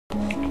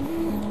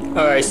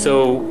Alright,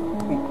 so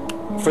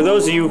for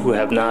those of you who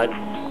have not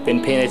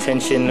been paying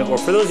attention, or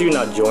for those of you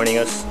not joining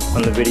us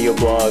on the video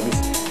blogs,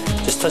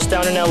 just touched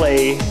down in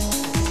LA,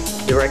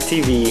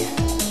 DirecTV,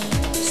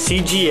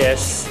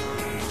 CGS.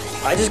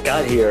 I just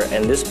got here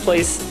and this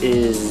place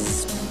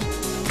is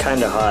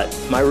kinda hot.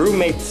 My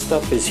roommate's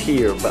stuff is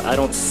here, but I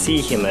don't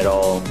see him at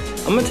all.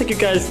 I'm gonna take you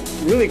guys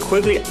really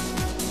quickly.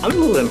 I'm a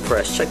little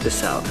impressed. Check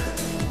this out.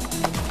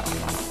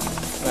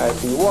 Alright,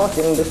 so you walk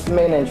in, this is the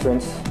main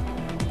entrance.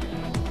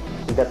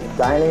 We got the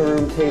dining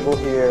room table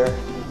here.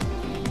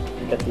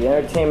 We got the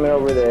entertainment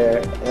over there.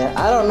 And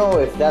I don't know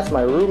if that's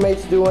my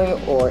roommate's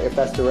doing or if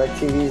that's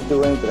DirecTV's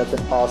doing, but that's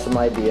an awesome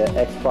idea.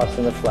 Xbox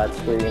in the flat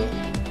screen.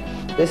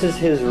 This is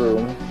his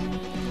room.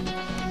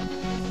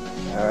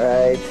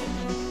 Alright.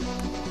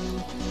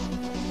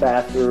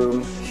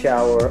 Bathroom,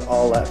 shower,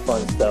 all that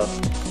fun stuff.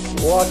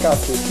 Walk out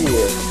through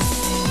here.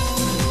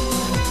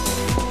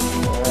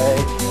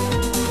 Alright.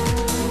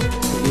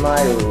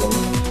 My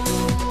room.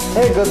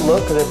 Take a good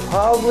look, because it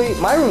probably,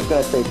 my room's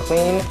gonna stay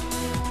clean,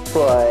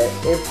 but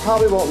it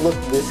probably won't look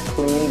this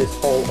clean, this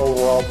whole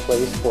overall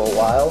place, for a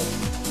while.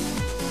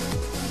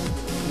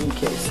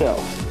 Okay, so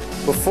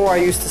before I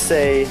used to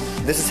say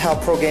this is how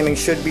pro gaming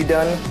should be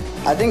done.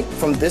 I think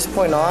from this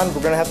point on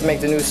we're gonna have to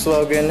make the new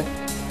slogan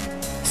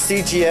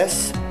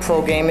CGS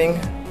Pro Gaming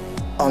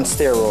on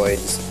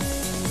steroids.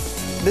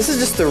 This is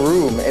just the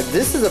room. If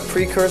this is a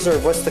precursor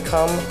of what's to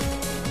come,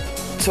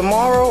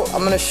 tomorrow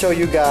I'm gonna show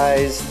you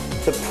guys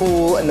the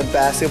pool and the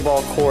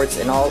basketball courts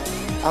and all.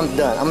 I'm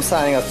done. I'm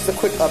signing up. Just a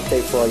quick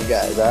update for all you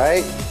guys,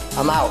 alright?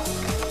 I'm out.